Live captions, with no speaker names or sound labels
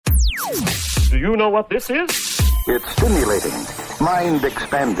Do you know what this is? It's stimulating,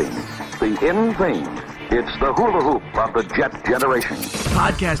 mind-expanding, the in thing. It's the hula hoop of the jet generation.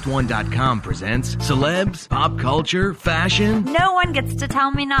 Podcast1.com presents celebs, pop culture, fashion. No one gets to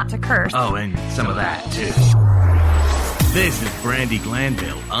tell me not to curse. Oh, and some of that, too. This is Brandi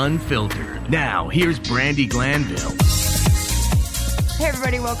Glanville, Unfiltered. Now, here's Brandi Glanville. Hey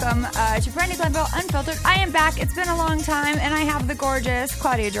everybody, welcome to Brandi Glanville Unfiltered. I am back. It's been a long time, and I have the gorgeous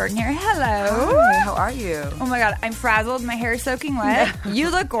Claudia Jordan here. Hello. Hi, how are you? Oh my God, I'm frazzled. My hair is soaking wet.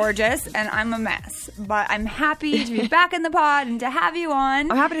 You look gorgeous, and I'm a mess. But I'm happy to be back in the pod and to have you on.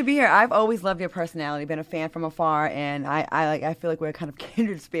 I'm happy to be here. I've always loved your personality, been a fan from afar, and I feel like we're kind of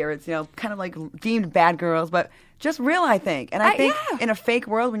kindred spirits, you know, kind of like deemed bad girls, but just real, I think. And I think in a fake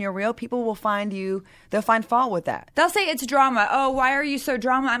world, when you're real, people will find you, they'll find fault with that. They'll say it's drama. Oh, why are you so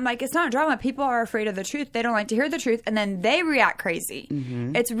drama? I'm like, it's not drama. People are afraid of the truth. They don't like to hear the truth. And then they react crazy.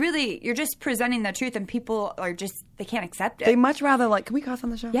 Mm-hmm. It's really, you're just presenting the truth and people are just, they can't accept it. They much rather like, can we cuss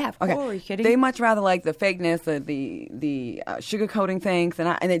on the show? Yeah, of course. Are you kidding? They much rather like the fakeness, the sugarcoating things.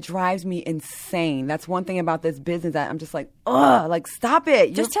 And it drives me insane. That's one thing about this business that I'm just like, ugh, like stop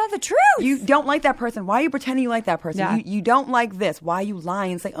it. Just tell the truth. You don't like that person. Why are you pretending you like that person? Yeah. You don't like this. Why are you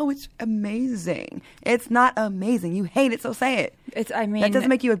lying and saying, oh, it's amazing? It's not amazing. You hate it, so say it. That doesn't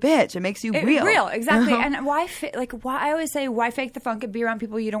make you a bitch. It makes you real. Real, exactly. And why I always say, why fake the funk and be around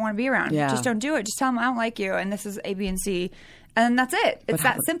people you don't want to be around? Yeah. Just don't do it. Just tell them I don't like you, and this is A, B, and C. And that's it. It's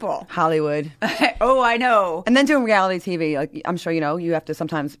that simple. Hollywood. Oh, I know. And then doing reality TV, like I'm sure you know, you have to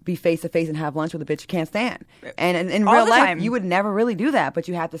sometimes be face to face and have lunch with a bitch you can't stand. And in real life, you would never really do that, but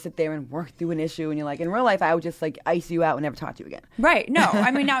you have to sit there and work through an issue. And you're like, in real life, I would just like ice you out and never talk to you again. Right. No,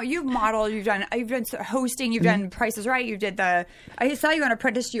 I mean, now you've modeled, you've done hosting, you've done Price is Right, you did I saw you on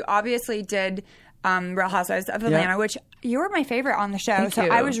Apprentice. You obviously did Real Housewives of Atlanta, which you were my favorite on the show. Thank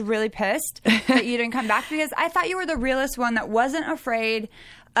you. I was really pissed that you didn't come back because I thought you were the realest one that wasn't afraid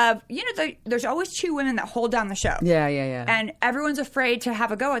of, there's always two women that hold down the show. Yeah. And everyone's afraid to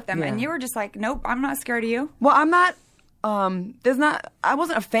have a go at them. Yeah. And you were just like, nope, I'm not scared of you. Well, I'm not, I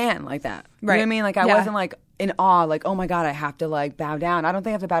wasn't a fan like that. Right. You know what I mean? Like I wasn't like in awe, like, oh my God, I have to like bow down. I don't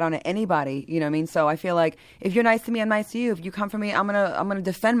think I have to bow down to anybody. You know what I mean? So I feel like if you're nice to me, I'm nice to you. If you come for me, I'm gonna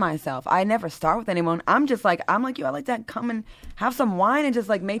defend myself. I never start with anyone. I'm like you. I like to come and have some wine and just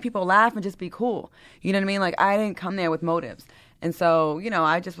like make people laugh and just be cool. You know what I mean? Like I didn't come there with motives. And so,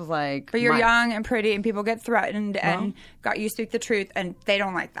 I just was like... But you're young and pretty and people get threatened and you speak the truth and they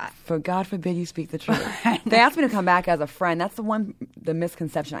don't like that. For God forbid you speak the truth. They asked me to come back as a friend. That's the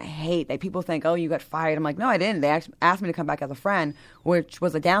misconception I hate. That people think, oh, you got fired. I'm like, no, I didn't. They asked me to come back as a friend, which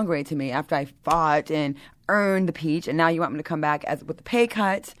was a downgrade to me after I fought and earned the peach. And now you want me to come back with the pay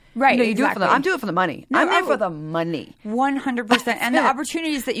cut. Right, you do it I'm doing it for the money. I'm there for the money. 100%. And the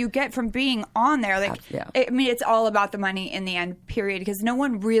opportunities that you get from being on there, it's all about the money in the end, period. Because no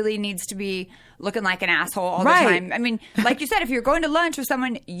one really needs to be looking like an asshole all the time. I mean, like you said, if you're going to lunch with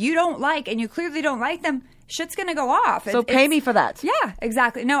someone you don't like and you clearly don't like them, shit's going to go off. So pay me for that. Yeah,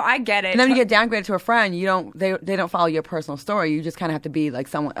 exactly. No, I get it. And then when you get downgraded to a friend, they don't follow your personal story. You just kind of have to be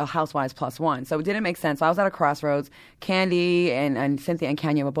like a housewives plus one. So it didn't make sense. So I was at a crossroads. Candy and Cynthia and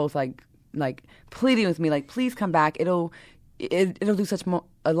Kenya were both like pleading with me, like, please come back. It'll do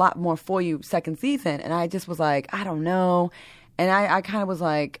a lot more for you second season. And I just was like, I don't know. And I kind of was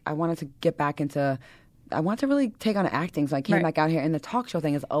like, I wanted to really take on acting, so I came back out here, and the talk show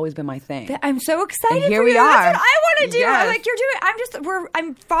thing has always been my thing. I'm so excited. And here for we you. are. That's what I want to do. Yes. I'm like, you're doing.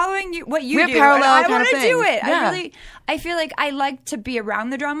 I'm following you. What you We're do. parallel I kind want of to do thing. it. Yeah. I feel like I like to be around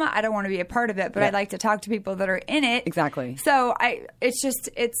the drama. I don't want to be a part of it, but I like to talk to people that are in it. Exactly. So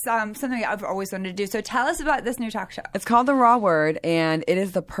it's something I've always wanted to do. So tell us about this new talk show. It's called The Raw Word, and it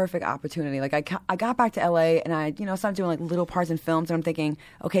is the perfect opportunity. Like I got back to LA, and I started doing like little parts in films, and I'm thinking,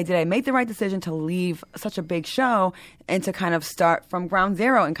 okay, did I make the right decision to leave such a big show and to kind of start from ground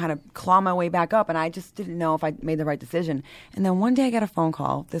zero and kind of claw my way back up? And I just didn't know if I made the right decision. And then one day I got a phone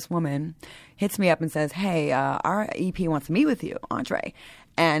call. This woman hits me up and says, hey, our EP wants to meet with you, Andre.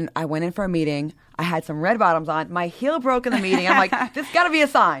 And I went in for a meeting. I had some red bottoms on. My heel broke in the meeting. I'm like, this got to be a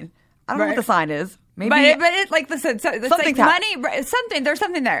sign. I don't know what the sign is. Maybe, but it like listen, so it's like money. Something. There's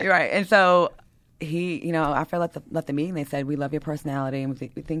something there, right? And so he, after I left the meeting, they said, we love your personality and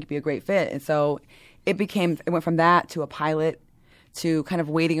we think you'd be a great fit. And so it went from that to a pilot to kind of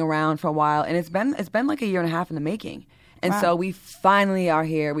waiting around for a while, and it's been like a year and a half in the making. And so we finally are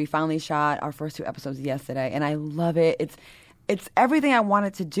here. We finally shot our first 2 episodes yesterday, and I love it. It's everything I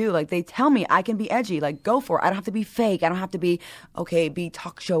wanted to do. Like, they tell me I can be edgy. Like, go for it. I don't have to be fake. I don't have to be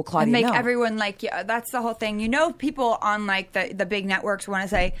talk show Claudia. And make everyone like, yeah, that's the whole thing. People on like the big networks want to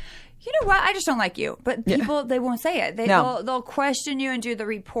say, you know what? I just don't like you. But people, they won't say it. They'll question you and do the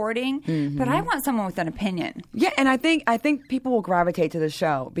reporting. Mm-hmm. But I want someone with an opinion. Yeah, and I think people will gravitate to the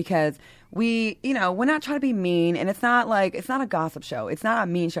show because we're not trying to be mean, and it's not a gossip show. It's not a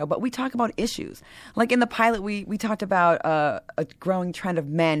mean show, but we talk about issues. Like in the pilot, we talked about a growing trend of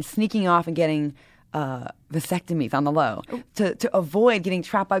men sneaking off and getting vasectomies on the low to avoid getting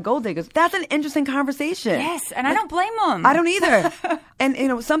trapped by gold diggers. That's an interesting conversation. Yes, and I don't blame them. I don't either.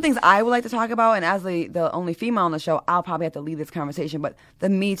 And some things I would like to talk about, and as the only female on the show, I'll probably have to lead this conversation, but the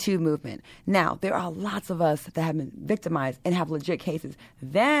Me Too movement. Now, there are lots of us that have been victimized and have legit cases.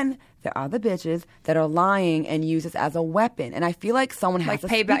 Then there are the bitches that are lying and use this as a weapon. And I feel like someone has to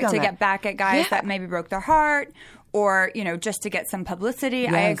pay back to get back at guys that maybe broke their heart. Or, just to get some publicity.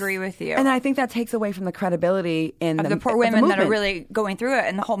 Yes. I agree with you. And I think that takes away from the credibility of the poor women that are really going through it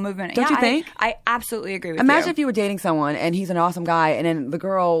and the whole movement. Don't you think? I absolutely agree with you. Imagine if you were dating someone and he's an awesome guy and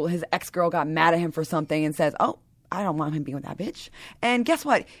then his ex-girl got mad at him for something and says, oh, I don't want him being with that bitch. And guess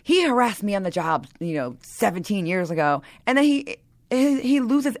what? He harassed me on the job, 17 years ago. And then he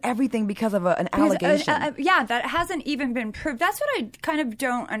loses everything because of an allegation. That hasn't even been proved. That's what I kind of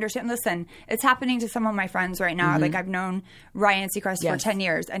don't understand. Listen, it's happening to some of my friends right now. Mm-hmm. Like I've known Ryan Seacrest for 10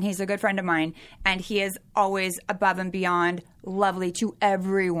 years, and he's a good friend of mine, and he is always above and beyond lovely to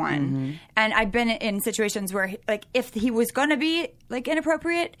everyone. Mm-hmm. And I've been in situations where, if he was going to be,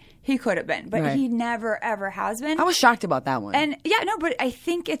 inappropriate, he could have been. But he never, ever has been. I was shocked about that one. And, but I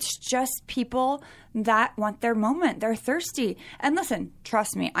think it's just people that want their moment. They're thirsty. And listen,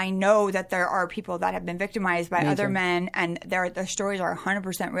 trust me, I know that there are people that have been victimized by other men, and their stories are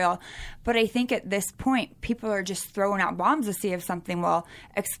 100% real. But I think at this point, people are just throwing out bombs to see if something will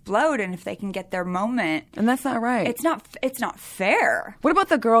explode and if they can get their moment. And that's not right. It's not fair. What about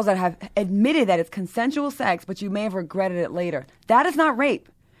the girls that have admitted that it's consensual sex, but you may have regretted it later? That is not rape.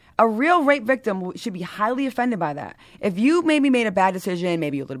 A real rape victim should be highly offended by that. If you maybe made a bad decision,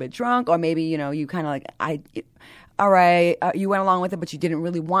 maybe you're a little bit drunk, or maybe, you kind of all right, you went along with it, but you didn't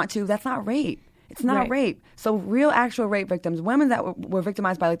really want to, that's not rape. It's not rape. So real, actual rape victims, women that were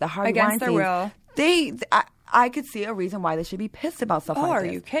victimized by the Harvey Against Weinstein, their will. I could see a reason why they should be pissed about stuff like this. Oh, are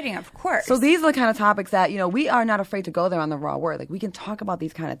you kidding? Of course. So these are the kind of topics that, we are not afraid to go there on the Raw Word. We can talk about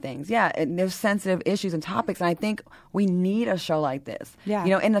these kind of things. Yeah, and there's sensitive issues and topics, and I think we need a show like this. Yeah.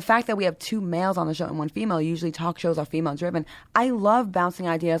 And the fact that we have 2 males on the show and 1 female, usually talk shows are female-driven. I love bouncing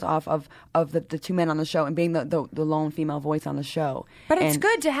ideas off of the 2 men on the show and being the lone female voice on the show. But it's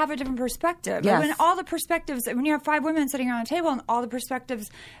good to have a different perspective. Yes. When all the perspectives, when you have 5 women sitting around a table and all the perspectives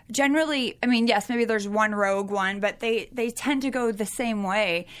generally, yes, maybe there's one rogue one, but they tend to go the same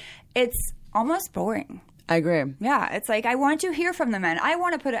way. It's almost boring. I agree. Yeah, it's I want to hear from the men. I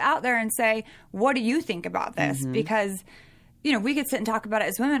want to put it out there and say, what do you think about this? Mm-hmm. Because, we could sit and talk about it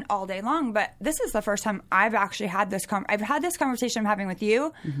as women all day long, but this is the first time I've actually had this I've had this conversation I'm having with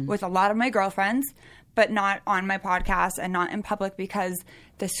you, with a lot of my girlfriends, but not on my podcast and not in public, because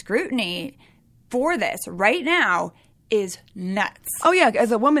the scrutiny for this right now is nuts. Oh yeah,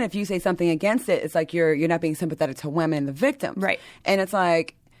 as a woman, if you say something against it, it's you're not being sympathetic to women and the victims, right? And it's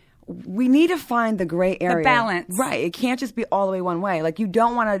we need to find the gray area, the balance, right? It can't just be all the way one way. You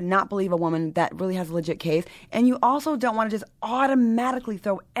don't want to not believe a woman that really has a legit case, and you also don't want to just automatically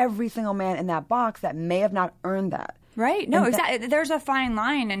throw every single man in that box that may have not earned that. Right. No, exactly. There's a fine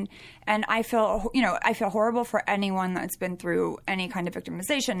line, and I feel horrible for anyone that's been through any kind of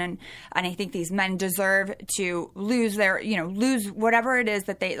victimization, and I think these men deserve to lose lose whatever it is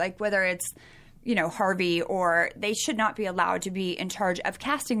that they whether it's Harvey, or they should not be allowed to be in charge of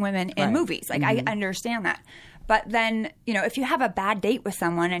casting women in movies. I understand that. But then, if you have a bad date with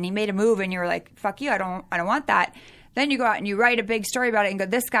someone and he made a move and you're like, fuck you, I don't want that. Then you go out and you write a big story about it and go,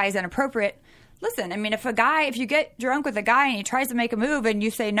 this guy's inappropriate. Listen, if you get drunk with a guy and he tries to make a move and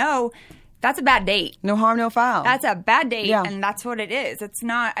you say no, that's a bad date. No harm, no foul. That's a bad date, and that's what it is. It's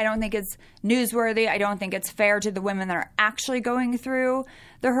not, I don't think it's newsworthy. I don't think it's fair to the women that are actually going through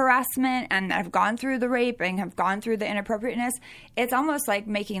the harassment and have gone through the rape and have gone through the inappropriateness. It's almost like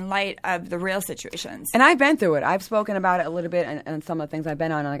making light of the real situations. And I've been through it. I've spoken about it a little bit and some of the things I've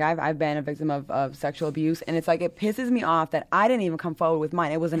been on. I've been a victim of sexual abuse, and it's it pisses me off that I didn't even come forward with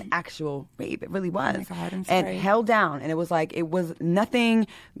mine. It was an actual rape. It really was. Oh my God, I'm sorry. And held down. And it was nothing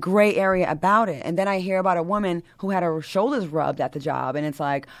gray area about it. And then I hear about a woman who had her shoulders rubbed at the job, and it's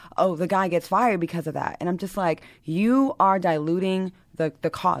oh, the guy gets fired because of that. And I'm just you are diluting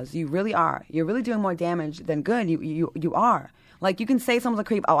the cause. You really are. You're really doing more damage than good. You are. You can say someone's a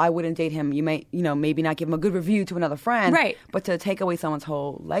creep. Oh, I wouldn't date him. You may, maybe not give him a good review to another friend. Right. But to take away someone's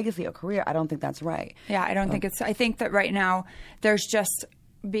whole legacy or career, I don't think that's right. Yeah, I don't think it's. I think that right now there's just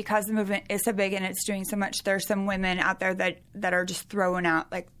because the movement is so big and it's doing so much, there's some women out there that are just throwing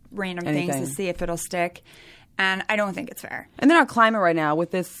out like random things to see if it'll stick. And I don't think it's fair. And then our climate right now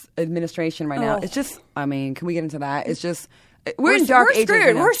with this administration right now, it's just, I mean, can we get into that? It's just, we're in dark ages.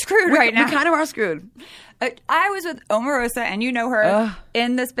 We're screwed right now. We kind of are screwed. I was with Omarosa, and you know her,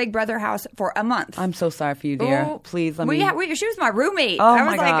 in this Big Brother house for a month. I'm so sorry for you, dear. Please let me. She was my roommate. Oh, I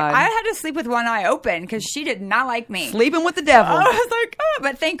was my God. I had to sleep with one eye open because she did not like me. Sleeping with the devil. I was like,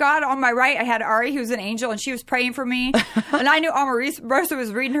 but thank God on my right I had Ari, who was an angel, and she was praying for me. And I knew Omarosa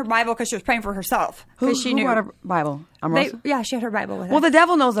was reading her Bible because she was praying for herself. Who knew brought her Bible? Omarosa? She had her Bible with her. Well, the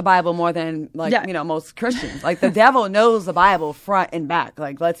devil knows the Bible more than most Christians. Like the devil knows the Bible front and back.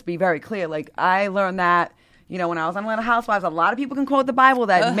 Like let's be very clear. Like I learned that. When I was on Atlanta Housewives, a lot of people can quote the Bible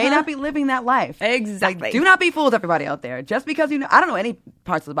that may not be living that life. Exactly. Like, do not be fooled, everybody out there. Just because I don't know any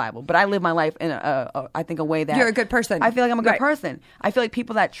parts of the Bible, but I live my life in I think a way that you're a good person. I feel like I'm a good person. I feel like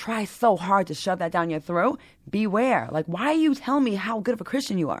people that try so hard to shove that down your throat, beware. Like, why are you telling me how good of a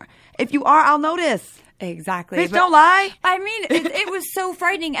Christian you are? If you are, I'll notice. Exactly. Bitch, don't lie. I mean, it was so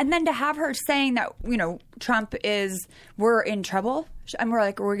frightening. And then to have her saying that, Trump we're in trouble. And we're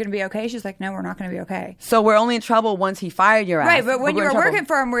like, we're going to be okay? She's like, no, we're not going to be okay. So we're only in trouble once he fired your ass. Right, but when you were working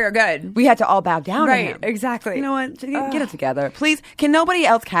for him, we were good. We had to all bow down to him. Right, exactly. You know what? Get it together. Please, can nobody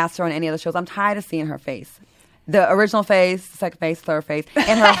else cast her on any other shows? I'm tired of seeing her face. The original face, second face, third face,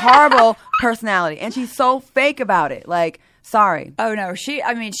 and her horrible personality. And she's so fake about it. Like, sorry. Oh, no. She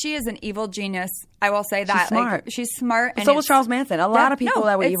is an evil genius. I will say that. She's smart. She's smart. And so was Charles Manson. A lot of people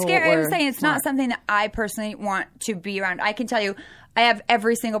that were evil scary. were I'm saying it's smart. not something that I personally want to be around. I can tell you, I have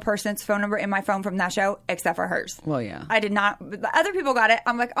every single person's phone number in my phone from that show except for hers. Well, yeah. I did not. The other people got it.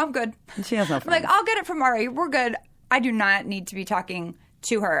 I'm like, I'm good. She has no friends. I'm like, I'll get it from Ari. We're good. I do not need to be talking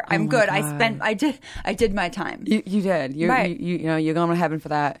to her. I'm good. God. I did my time. You did. Right. You're going to heaven for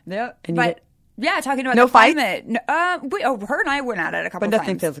that. Yeah. And talking about no the fights? climate. No, her and I went at it a couple But times.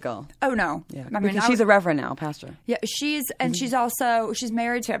 nothing physical. Oh no. Yeah. I mean, because she's a reverend now, pastor. Yeah, she's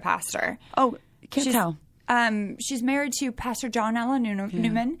married to a pastor. Oh, can't tell. She's married to Pastor John Allen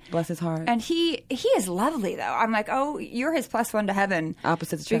Newman. Bless his heart. And he is lovely, though. I'm like, oh, you're his plus one to heaven.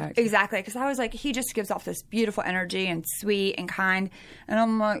 Opposites attract. Exactly. Because I was like, he just gives off this beautiful energy and sweet and kind. And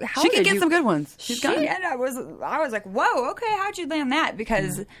I'm like, how she did can get some good ones. And I was like, whoa, okay, how'd you land that?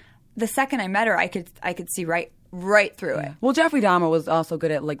 Because the second I met her, I could see right through it. Well, Jeffrey Dahmer was also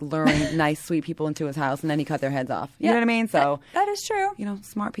good at like luring nice, sweet people into his house, and then he cut their heads off. You know what I mean? So that is true.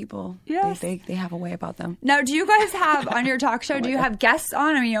 Smart people. Yes. They have a way about them. Now, do you guys have on your talk show? Do you have guests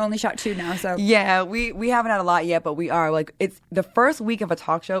on? I mean, you only shot 2 now, so yeah, we haven't had a lot yet, but we are like it's the first week of a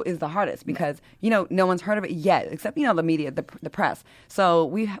talk show is the hardest because no one's heard of it yet except the media, the press. So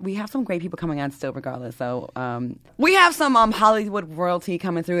we have some great people coming on still, regardless. So we have some Hollywood royalty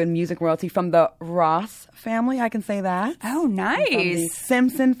coming through and music royalty from the Ross family. I can say that. Oh, nice. From the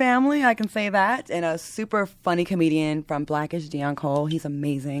Simpson family, I can say that. And a super funny comedian from Blackish, Deion Cole. He's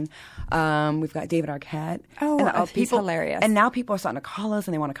amazing. We've got David Arquette. Oh, he's hilarious. And now people are starting to call us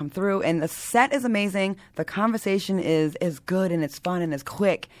and they want to come through. And the set is amazing. The conversation is good and it's fun and it's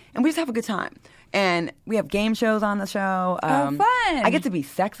quick. And we just have a good time. And we have game shows on the show. Fun. I get to be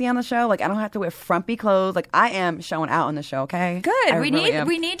sexy on the show. Like, I don't have to wear frumpy clothes. Like, I am showing out on the show, okay? Good. We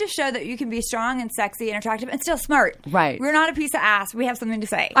need to show that you can be strong and sexy and attractive and still smart. Right. We're not a piece of ass. We have something to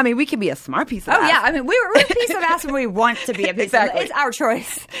say. I mean, we can be a smart piece of ass. Oh, yeah. I mean, we're a piece of ass when we want to be a piece exactly. of ass. It's our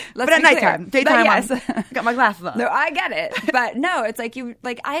choice. But at nighttime. Daytime, yes. I got my glasses on. No, I get it. But no, it's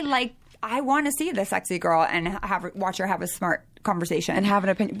I want to see the sexy girl and watch her have a smart conversation. And have an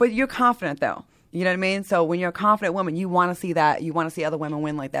opinion. But you're confident, though. You know what I mean? So when you're a confident woman, you want to see that. You want to see other women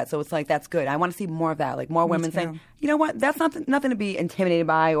win like that. So it's like, that's good. I want to see more of that. Like more women saying, you know what? That's nothing to be intimidated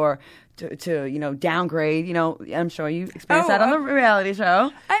by or to downgrade. I'm sure you experienced that on the reality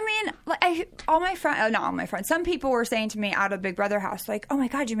show. I mean, all my friends, not all my friends, some people were saying to me out of Big Brother house, like, oh my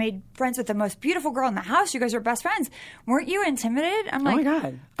God, you made friends with the most beautiful girl in the house. You guys are best friends. Weren't you intimidated? I'm like, oh my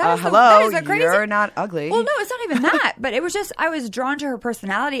God. Hello, that is the crazy. You're not ugly. Well, no, it's not even that. But it was just, I was drawn to her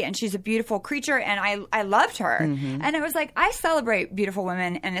personality and she's a beautiful creature and I loved her. Mm-hmm. And it was like, I celebrate beautiful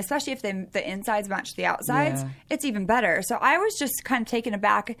women and especially if the insides match the outsides, it's even better. So I was just kind of taken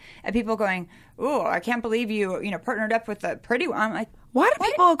aback at people going, oh, I can't believe you partnered up with a pretty one. I'm like, why do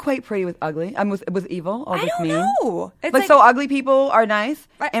people equate pretty with ugly? Was evil or I don't mean? know. It's like so ugly people are nice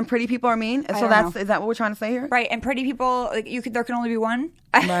and pretty people are mean. I so don't know. Is that what we're trying to say here? Right. And pretty people, there can only be one.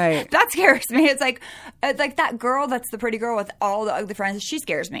 Right. That scares me. It's like that girl that's the pretty girl with all the ugly friends. She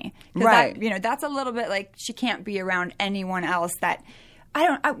scares me. Right. That's a little bit like she can't be around anyone else that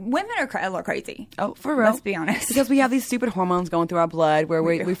Women are a little crazy. Oh, for real. Let's be honest. Because we have these stupid hormones going through our blood where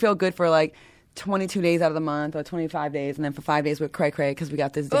we feel good for like 22 days out of the month or 25 days, and then for 5 days we're cray-cray because we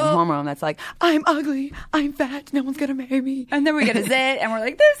got this damn hormone that's like, I'm ugly, I'm fat, no one's going to marry me. And then we get a zit, and we're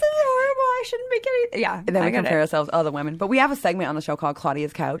like, this is horrible, I shouldn't be getting... Yeah, and then we compare ourselves to other women. But we have a segment on the show called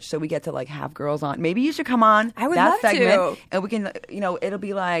Claudia's Couch, so we get to like have girls on. Maybe you should come on I would that love segment, to. And we can, it'll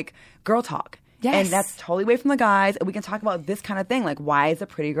be like girl talk. Yes. And that's totally away from the guys. And we can talk about this kind of thing. Like, why is a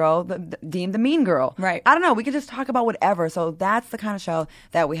pretty girl deemed the mean girl? Right. I don't know. We can just talk about whatever. So that's the kind of show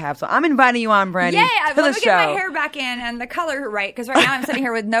that we have. So I'm inviting you on, Brandi, Yeah, to let the me show. get my hair back in and the color right. Because right now I'm sitting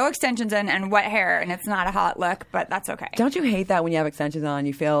here with no extensions in and wet hair. And it's not a hot look, but that's okay. Don't you hate that when you have extensions on,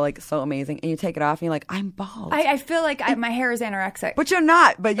 you feel like so amazing, and you take it off and you're like, I'm bald. I feel like my hair is anorexic. But you're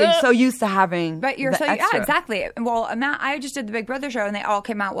not. But you're so used to having But you're the so extra. yeah, exactly. Well, I just did the Big Brother show, and they all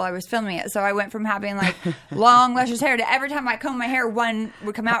came out while I was filming it. So I went from having like long, luscious hair to every time I comb my hair, one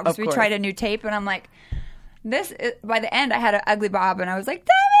would come out because we tried a new tape, and I'm like, by the end, I had an ugly bob, and I was like,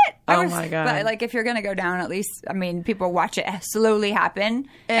 damn it! My God! But like, if you're gonna go down, at least people watch it slowly happen,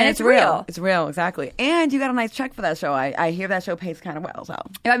 and it's real. It's real, exactly. And you got a nice check for that show. I hear that show pays kind of well. So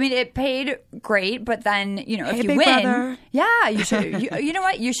I mean, it paid great, but then if you Big win, Brother. yeah, you should. You know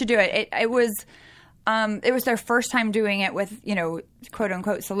what? You should do it. It was their first time doing it with quote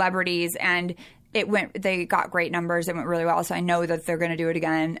unquote celebrities, and they got great numbers. It went really well. So I know that they're going to do it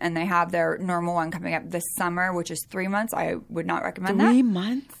again. And they have their normal one coming up this summer, which is 3 months. I would not recommend that. 3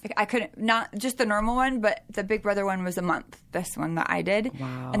 months? I couldn't, not just the normal one, but the Big Brother one was a month. This one that I did.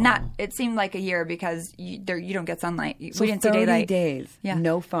 Wow. And it seemed like a year because you don't get sunlight. So we didn't see 30 daylight. days. Yeah.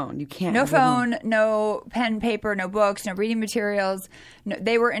 No phone. You can't. No phone, no pen, paper, no books, no reading materials. No,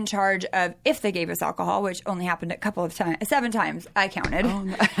 they were in charge of if they gave us alcohol, which only happened a couple of times, 7 times I counted. Oh,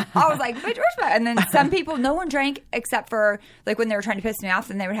 no. I was like, bitch, where's my? And then some people, no one drank except for like when they were trying to piss me off,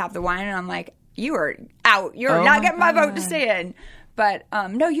 then they would have the wine, and I'm like, you are out. You're not getting my vote to stay in. But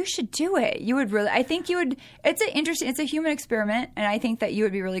no, you should do it. You would really. I think you would. It's a human experiment, and I think that you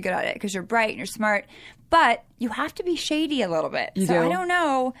would be really good at it because you're bright and you're smart. But you have to be shady a little bit. You do? I don't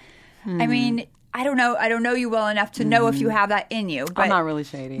know. I mean, I don't know. I don't know you well enough to know if you have that in you. But I'm not really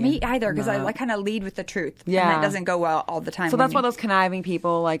shady. Me either, because I kind of lead with the truth. Yeah, and that doesn't go well all the time. So that's why those conniving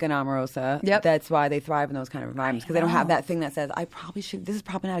people like an Omarosa. Yep. That's why they thrive in those kind of environments because they don't have that thing that says I probably should. This is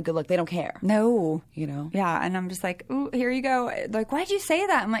probably not a good look. They don't care. No, Yeah, and I'm just like, ooh, here you go. Like, why'd you say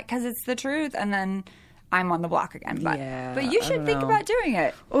that? I'm like, because it's the truth, and then I'm on the block again. But you should think about doing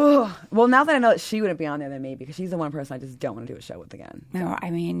it. Oh, well, now that I know that she wouldn't be on there, then maybe because she's the one person I just don't want to do a show with again. No,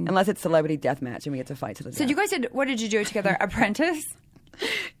 I mean, unless it's celebrity deathmatch and we get to fight to the death. So you guys what did you do together? Apprentice?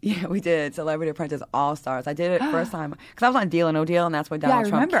 Yeah, we did Celebrity Apprentice All Stars. I did it first time because I was on Deal or No Deal, and that's why Donald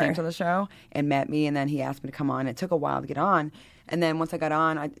Trump came to the show and met me, and then he asked me to come on. It took a while to get on, and then once I got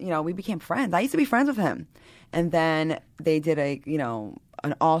on, we became friends. I used to be friends with him, and then they did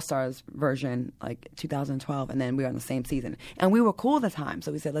an All Stars version like 2012, and then we were on the same season, and we were cool at the time.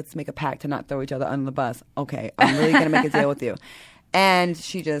 So we said, let's make a pact to not throw each other under the bus. Okay, I'm really gonna make a deal with you, and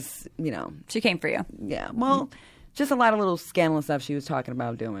she just she came for you. Yeah, well. Just a lot of little scandalous stuff she was talking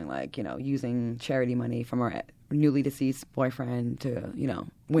about doing, like, using charity money from her newly deceased boyfriend to,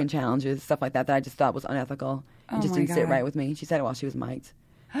 win challenges, stuff like that I just thought was unethical and just didn't sit right with me. She said it while she was mic'd.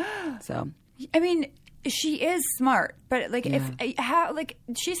 So. I mean, she is smart, but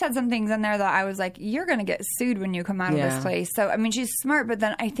she said some things in there that I was like, you're going to get sued when you come out of this place. So, I mean, she's smart, but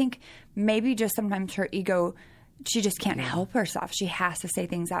then I think maybe just sometimes her ego, she just can't help herself. She has to say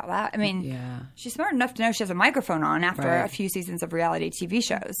things out loud. I mean, she's smart enough to know she has a microphone on after a few seasons of reality TV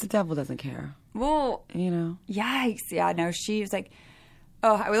shows. The devil doesn't care. Well, yikes. Yeah, no, she was like,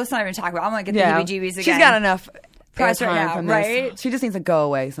 let's not even talk about it. I'm going to get the heebie-jeebies again. She's got enough press right now, from right? This. She just needs to go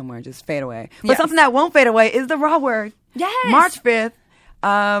away somewhere, just fade away. But something that won't fade away is the RHOA word. Yes. March 5th.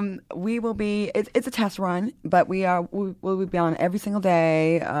 We will be. It's a test run, but we'll be on every single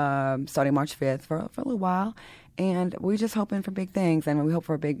day, starting March 5th for a little while. And we're just hoping for big things, and we hope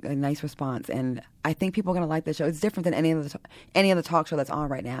for a nice response. And I think people are going to like the show. It's different than any other talk show that's on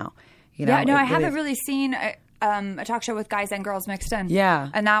right now. I haven't really seen a talk show with guys and girls mixed in. Yeah,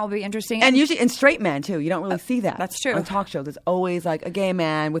 and that will be interesting. And usually in straight men too, you don't really see that. That's true. On talk shows, it's always like a gay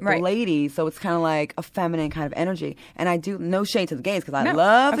man with the ladies, so it's kind of like a feminine kind of energy. And I do no shade to the gays because I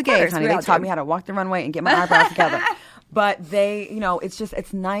love the gays, honey. They taught me how to walk the runway and get my eyebrows together. But they,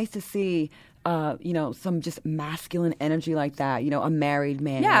 it's nice to see. Some just masculine energy like that. A married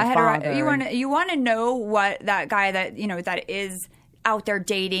man. Yeah, you want to know what that guy that that is out there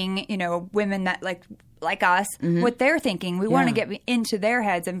dating women that like us, what they're thinking. We want to get into their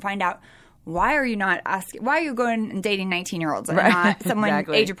heads and find out why are you not asking? Why are you going and dating 19-year-olds and not someone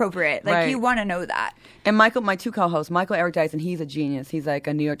age appropriate? Like you want to know that. And Michael, my two co-hosts, Michael Eric Dyson, he's a genius. He's like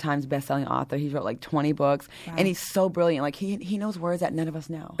a New York Times best-selling author. He's wrote like 20 books, and he's so brilliant. Like he knows words that none of us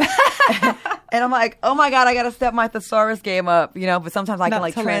know. And I'm like, oh my God, I got to step my thesaurus game up, But sometimes I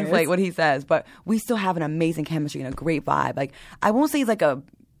can translate what he says. But we still have an amazing chemistry and a great vibe. Like I won't say he's like a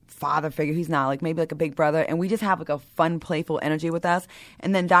father figure. He's not, like maybe like a big brother, and we just have like a fun, playful energy with us.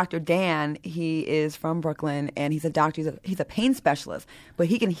 And then Dr. Dan, he is from Brooklyn, and he's a doctor. He's a pain specialist, but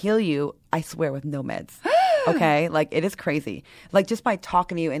he can heal you, I swear, with no meds. Okay, like it is crazy. Like just by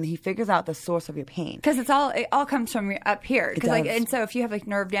talking to you, and he figures out the source of your pain. Because it all comes from up here. Because and so if you have like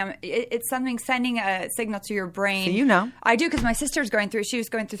nerve damage, it's something sending a signal to your brain. So I do, because my sister's she was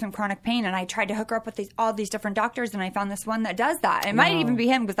going through some chronic pain, and I tried to hook her up with all these different doctors, and I found this one that does that. It might even be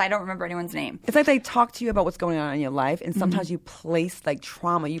him, because I don't remember anyone's name. It's like they talk to you about what's going on in your life, and sometimes you place like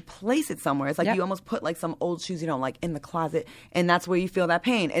trauma, you place it somewhere. It's like you almost put like some old shoes you don't like in the closet, and that's where you feel that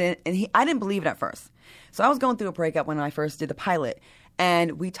pain. And I didn't believe it at first. So I was going through a breakup when I first did the pilot,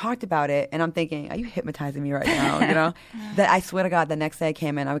 and we talked about it, and I'm thinking, are you hypnotizing me right now? That I swear to God, the next day I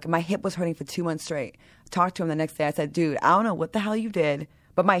came in, my hip was hurting for 2 months straight. Talked to him the next day. I said, dude, I don't know what the hell you did,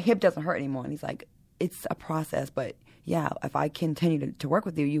 but my hip doesn't hurt anymore. And he's like, it's a process, but yeah, if I continue to work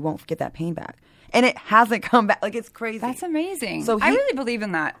with you, you won't get that pain back. And it hasn't come back. Like, it's crazy. That's amazing. So I really believe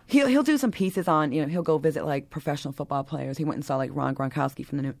in that. He'll do some pieces on, he'll go visit like professional football players. He went and saw like Ron Gronkowski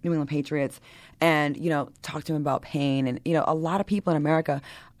from the New England Patriots, and talk to him about pain. And a lot of people in America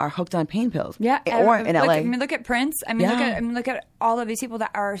are hooked on pain pills. Yeah, or in LA. I mean, look at Prince. Look at all of these people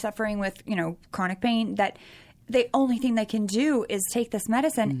that are suffering with chronic pain that. The only thing they can do is take this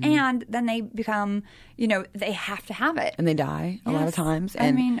medicine, and then they become, they have to have it, and they die a lot of times.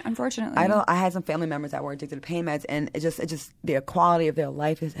 And unfortunately, I had some family members that were addicted to pain meds, and it just the quality of their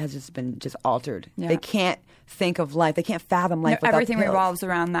life has just been altered. Yeah. They can't think of life. They can't fathom life without everything pills. Revolves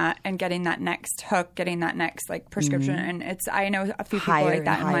around that, and getting that next hook, getting that next prescription, and I know a few people like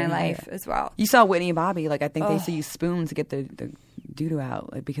that in my life as well. You saw Whitney and Bobby, like I think they used to use spoons to get the doo-doo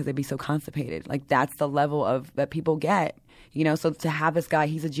out, like, because they'd be so constipated. Like that's the level of that people get, So to have this guy,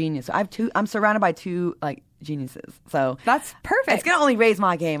 he's a genius. So I'm surrounded by two like geniuses. So that's perfect. It's gonna only raise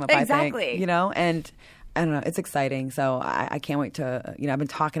my game up. Exactly. I think, and I don't know. It's exciting. So I can't wait to I've been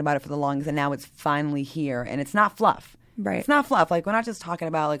talking about it for the longest, and now it's finally here, and it's not fluff. Right. It's not fluff. Like we're not just talking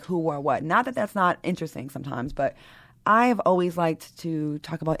about like who or what. Not that that's not interesting sometimes, but I've always liked to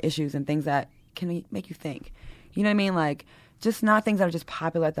talk about issues and things that can make you think. You know what I mean? Like. Just not things that are just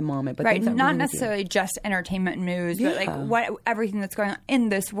popular at the moment, but things that not really necessarily just entertainment news, but like everything that's going on in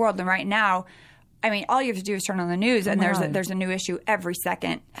this world. And right now, all you have to do is turn on the news, and there's a new issue every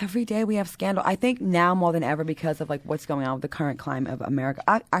second. Every day we have scandal. I think now more than ever, because of like what's going on with the current climate of America,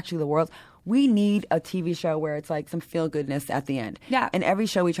 actually the world. We need a TV show where it's like some feel-goodness at the end. Yeah. And every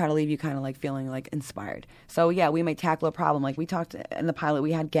show we try to leave you kind of like feeling like inspired. So yeah, we may tackle a problem. Like we talked in the pilot,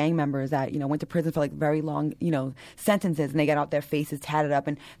 we had gang members that, went to prison for like very long, sentences, and they got out their faces tatted up,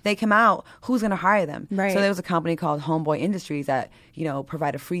 and they come out, who's going to hire them? Right. So there was a company called Homeboy Industries that,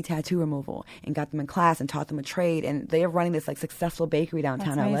 provided free tattoo removal and got them in class and taught them a trade. And they are running this like successful bakery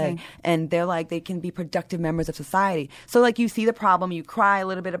downtown LA. And they're like, they can be productive members of society. So like you see the problem, you cry a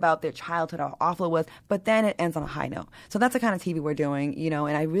little bit about their childhood, how awful it was, but then it ends on a high note. So that's the kind of TV we're doing,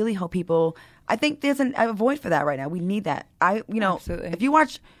 and I really hope people, I think there's a void for that right now. We need that. Absolutely. If you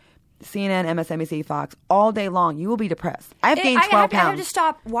watch CNN, MSNBC, Fox all day long, you will be depressed. I've gained 12 pounds. I have to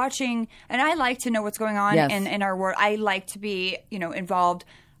stop watching, and I like to know what's going on in our world. I like to be, involved.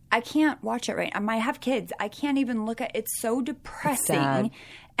 I can't watch it right now. I have kids. I can't even look at it. It's so depressing. It's sad.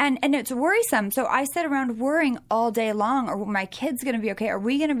 And it's worrisome. So I sit around worrying all day long. Are my kids going to be okay? Are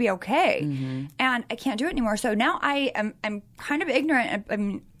we going to be okay? Mm-hmm. And I can't do it anymore. So now I'm kind of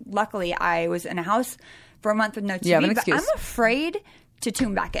ignorant. Luckily, I was in a house for a month with no TV. But I'm afraid to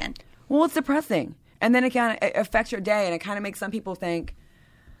tune back in. Well, it's depressing. And then it affects your day. And it kind of makes some people think,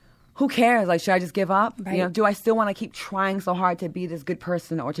 who cares? Like, should I just give up? Right. Do I still want to keep trying so hard to be this good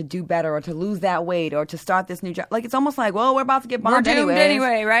person, or to do better, or to lose that weight, or to start this new job? Like, it's almost like, well, we're about to get bombed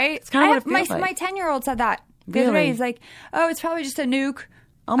anyway, right? It's kind of what it feels my 10-year-old said that the other day. He's like, oh, it's probably just a nuke.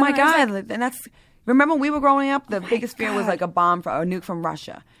 Oh my God. And that's, remember when we were growing up, the biggest fear was like a bomb or a nuke from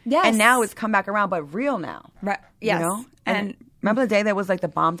Russia. Yes. And now it's come back around, but real now. Right. Yes. And Remember the day there was like the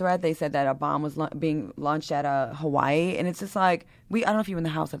bomb threat? They said that a bomb was being launched at Hawaii, and it's just like I don't know if you were in the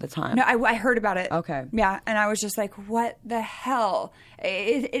house at the time. No, I heard about it. Okay. Yeah, and I was just like, what the hell?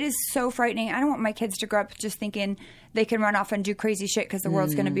 It is so frightening. I don't want my kids to grow up just thinking they can run off and do crazy shit because the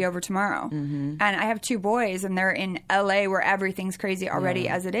world's going to be over tomorrow. Mm-hmm. And I have 2 boys, and they're in LA where everything's crazy already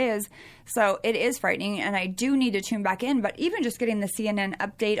as it is. So it is frightening, and I do need to tune back in. But even just getting the CNN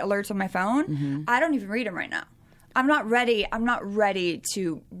update alerts on my phone, I don't even read them right now. I'm not ready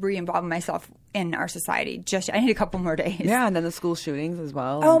to re-involve myself in our society. I need a couple more days. Yeah, and then the school shootings as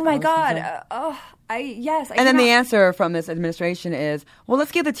well. Oh my God. Then the answer from this administration is, well,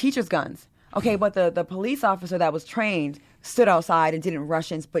 let's give the teachers guns. Okay, but the police officer that was trained stood outside and didn't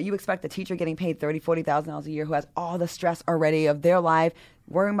rush in. But you expect the teacher getting paid $30,000, $40,000 a year who has all the stress already of their life,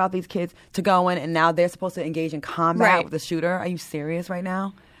 worrying about these kids, to go in and now they're supposed to engage in combat with the shooter? Are you serious right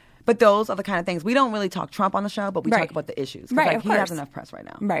now? But those are the kind of things. We don't really talk Trump on the show, but we talk about the issues. Right, like, he has enough press right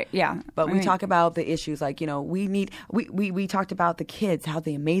now. Right, yeah. But we talk about the issues. Like, we talked about the kids, how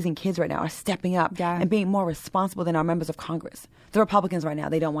the amazing kids right now are stepping up and being more responsible than our members of Congress. The Republicans right now,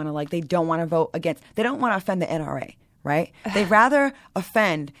 they don't want to vote against, they don't want to offend the NRA, right? They'd rather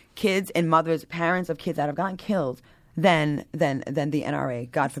offend kids and mothers, parents of kids that have gotten killed than the NRA,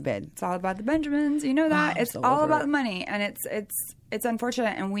 God forbid. It's all about the Benjamins. You know that. It's all about the money. And it's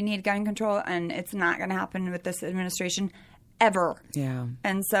unfortunate, and we need gun control, and it's not going to happen with this administration ever. Yeah.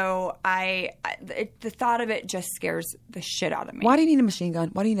 And so the thought of it just scares the shit out of me. Why do you need a machine gun?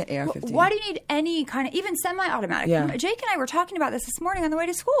 Why do you need an AR-15? Why do you need any kind of, even semi-automatic? Yeah. Jake and I were talking about this morning on the way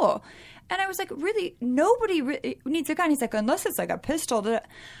to school. And I was like, really, nobody needs a gun. He's like, unless it's like a pistol.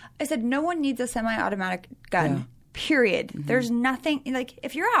 I said, no one needs a semi-automatic gun. Yeah. Period. Mm-hmm. There's nothing, like,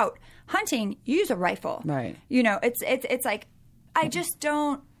 if you're out hunting, use a rifle. Right. It's like, I just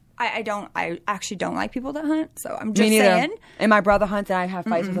don't. I actually don't like people that hunt. So I'm just saying. And my brother hunts, and I have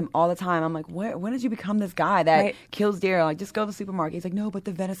fights with him all the time. I'm like, when did you become this guy that kills deer? Like, just go to the supermarket. He's like, no, but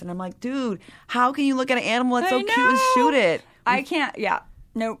the venison. I'm like, dude, how can you look at an animal that's so cute and shoot it? I can't. Yeah.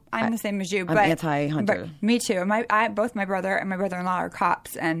 Nope. I'm the same as you. I'm anti-hunter. But me too. Both my brother and my brother-in-law are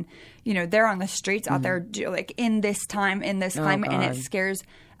cops, and they're on the streets out there, like in this climate, and it scares.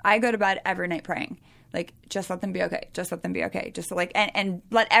 I go to bed every night praying. Like, just let them be okay. Just let them be okay. Just like, and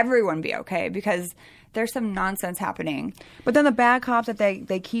let everyone be okay, because there's some nonsense happening. But then the bad cops that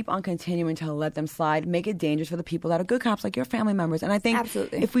they keep on continuing to let them slide make it dangerous for the people that are good cops, like your family members. And I think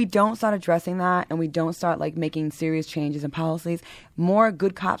if we don't start addressing that, and we don't start like making serious changes in policies, more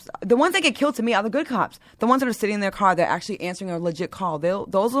good cops, the ones that get killed to me are the good cops. The ones that are sitting in their car, they're actually answering a legit call.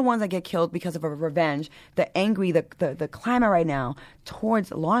 Those are the ones that get killed because of a revenge. The angry, the climate right now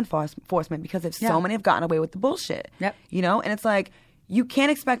towards law enforcement, because if so many have gotten away with the bullshit. Yep. And it's like, you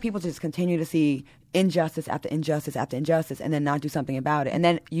can't expect people to just continue to see injustice after injustice after injustice and then not do something about it. And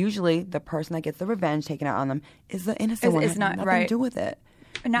then usually the person that gets the revenge taken out on them is the innocent one. It's not nothing to do with it.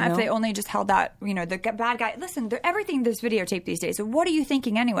 Not if they only just held out, the bad guy. Listen, everything there's videotaped these days. So what are you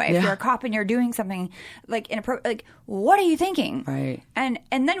thinking anyway? If you're a cop and you're doing something like inappropriate, like, what are you thinking? Right. And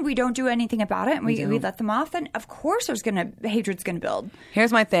then we don't do anything about it, and we let them off. Then of course hatred's gonna build.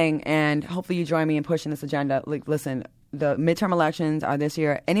 Here's my thing, and hopefully you join me in pushing this agenda. Like, listen, the midterm elections are this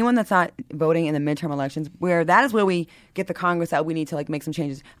year. Anyone that's not voting in the midterm elections, that is where we get the Congress that we need to like make some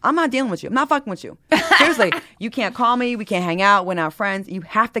changes. I'm not dealing with you. I'm not fucking with you. Seriously, you can't call me. We can't hang out. We're not friends. You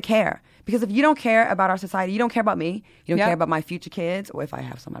have to care. Because if you don't care about our society, you don't care about me. You don't care about my future kids, or if I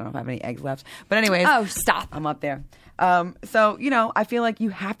have some. I don't know if I have any eggs left. But anyways. Oh, stop. I'm up there. So, I feel like you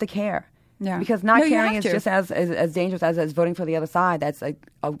have to care. Yeah. Because not caring is just as dangerous as voting for the other side. That's like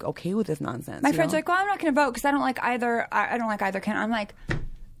okay with this nonsense. My friend's like, well, I'm not going to vote because I don't like either. I don't like either candidate. I'm like,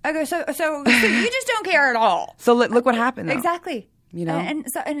 okay, so you just don't care at all. So look what happened. Though. Exactly. And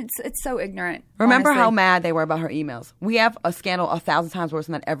it's so ignorant. Remember honestly. how mad they were about her emails? We have a scandal 1,000 times worse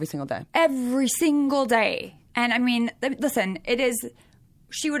than that every single day. Every single day. And I mean, listen,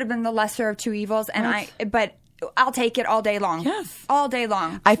 she would have been the lesser of two evils, and but I'll take it all day long. Yes. All day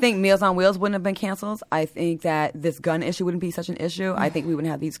long. I think Meals on Wheels wouldn't have been canceled. I think that this gun issue wouldn't be such an issue. I think we wouldn't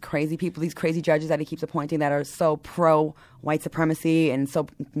have these crazy people, these crazy judges that he keeps appointing that are so pro-white supremacy and so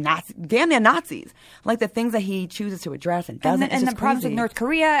damn near Nazis. Like the things that he chooses to address and doesn't. And the problems with North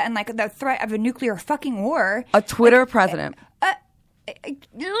Korea and like the threat of a nuclear fucking war. A Twitter president.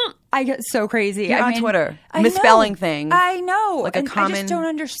 I get so crazy. You're on Twitter. Misspelling things. I know. Like I just don't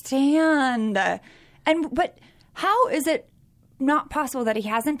understand. But how is it not possible that he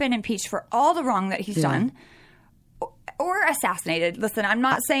hasn't been impeached for all the wrong that he's done, or assassinated. Listen, I'm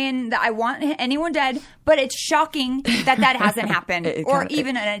not saying that I want anyone dead, but it's shocking that hasn't happened,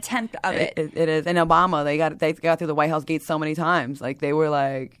 even an attempt of it. It is. And Obama, they got through the White House gate so many times. Like, they were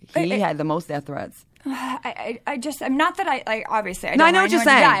like, he had the most death threats. I'm not that I obviously I don't I know want what you're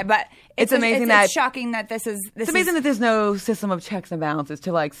anyone to saying. die, but it's amazing it's shocking that this is. It's amazing that there's no system of checks and balances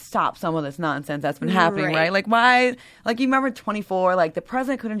to like stop some of this nonsense that's been happening, right? Like, why? Like, you remember 24? Like, the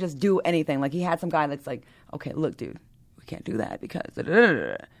president couldn't just do anything. Like, he had some guy that's like, okay, look, dude, we can't do that because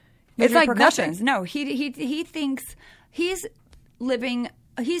it's like nothing. No, he thinks he's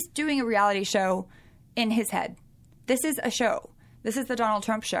doing a reality show in his head. This is a show. This is the Donald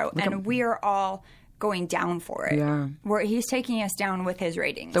Trump show, and we are all going down for it. Yeah. Where he's taking us down with his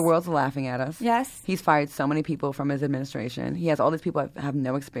ratings. The world's laughing at us. Yes. He's fired so many people from his administration. He has all these people that have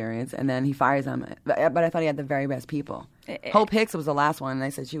no experience, and then he fires them. But I thought he had the very best people. Hope Hicks was the last one, and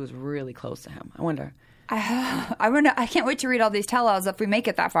they said she was really close to him. I wonder. I can't wait to read all these tell-alls if we make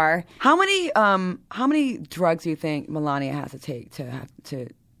it that far. How many drugs do you think Melania has to take to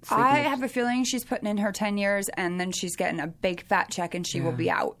I have a feeling she's putting in her 10 years, and then she's getting a big fat check, and she will be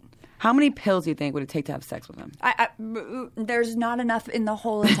out. How many pills do you think would it take to have sex with him? There's not enough in the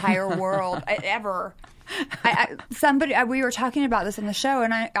whole entire world ever. We were talking about this in the show,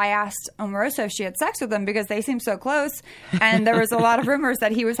 and I asked Omarosa if she had sex with him because they seemed so close, and there was a lot of rumors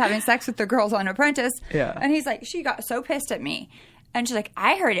that he was having sex with the girls on Apprentice. Yeah. And he's like, she got so pissed at me. And she's like,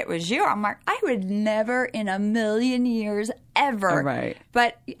 I heard it was you. I'm like, I would never in a million years ever. Right.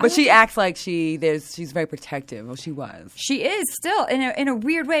 But she acts like she's very protective. Well, she was. She is still in a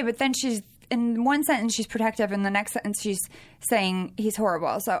weird way, but then she's in one sentence she's protective, and the next sentence she's saying he's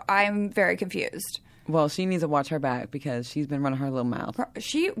horrible. So I'm very confused. Well, she needs to watch her back because she's been running her little mouth.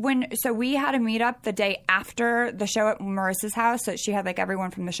 So we had a meetup the day after the show at Marissa's house. So she had like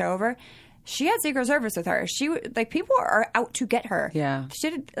everyone from the show over. She had Secret Service with her. People are out to get her. Yeah.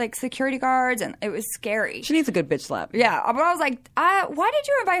 She had like security guards, and it was scary. She needs a good bitch slap. Yeah. But I was like, why did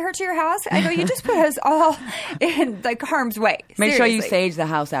you invite her to your house? I go, you just put us all in like harm's way. Make sure you sage the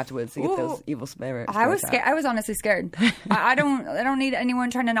house afterwards to get those evil spirits. I was scared. I was honestly scared. I don't need anyone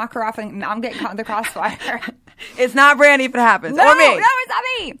trying to knock her off, and I'm getting caught in the crossfire. It's not Brandi if it happens. No, or me. No, it's not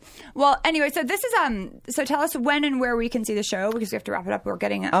me. Well, anyway, so this is so tell us when and where we can see the show because we have to wrap it up. We're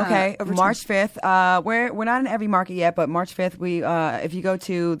getting over March 5th. We're not in every market yet, but March 5th, if you go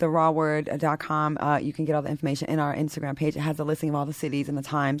to therrawword.com, you can get all the information in our Instagram page. It has a listing of all the cities and the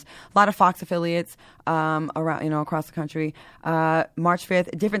times. A lot of Fox affiliates around, across the country. March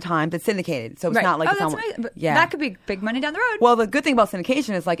 5th, different times. It's syndicated, so it's not like it's amazing. That could be big money down the road. Well, the good thing about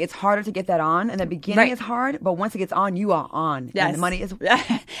syndication is like it's harder to get that on. In the beginning, it's hard, but once it gets on, you are on. Yes. And the money is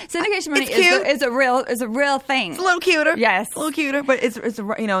syndication money is a real thing. It's a little cuter. Yes, a little cuter, but it's in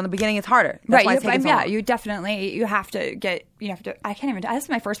the beginning it's harder. That's why it's taking so long. You have to. I can't even. This is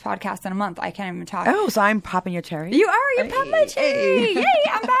my first podcast in a month. I can't even talk. Oh, so I'm popping your cherry. You are. You popping my cherry. Yay!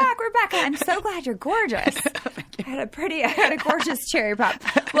 I'm back. We're back. I'm so glad you're gorgeous. I had a gorgeous cherry pop.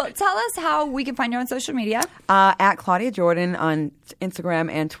 Well, tell us how we can find you on social media. At Claudia Jordan on Instagram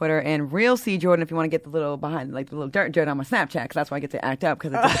and Twitter, and Real C Jordan if you want to get the little behind, like the little dirt on my Snapchat, because that's why I get to act up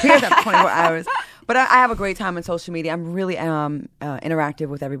because it disappears after 24 hours. But I have a great time on social media. I'm really interactive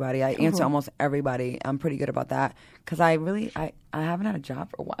with everybody. I answer almost everybody. I'm pretty good about that because I haven't had a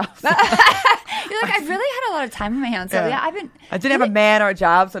job for a while. So. You're like, I've really had a lot of time on my hands. So I didn't have a man or a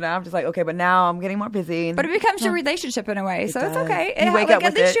job, so now I'm just like, okay, but now I'm getting more busy. But it becomes your relationship in a way, so it's okay. You wake up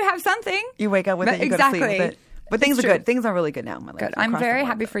with at least you have something. You wake up with it, you go to sleep with it. But things are good. Things are really good now in my life. Good. I'm very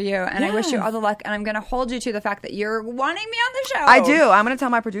happy for you, and I wish you all the luck. And I'm going to hold you to the fact that you're wanting me on the show. I do. I'm going to tell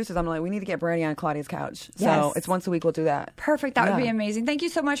my producers. I'm like, we need to get Brandi on Claudia's couch. So it's once a week. We'll do that. Perfect. That would be amazing. Thank you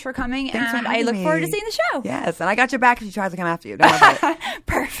so much for coming, and I look forward to seeing the show. Yes, and I got your back if she tries to come after you. Don't worry about it.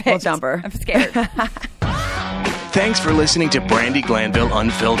 Perfect. We'll jump her. I'm scared. Thanks for listening to Brandi Glanville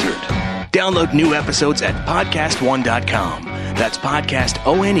Unfiltered. Download new episodes at podcastone.com. That's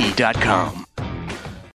podcastone.com.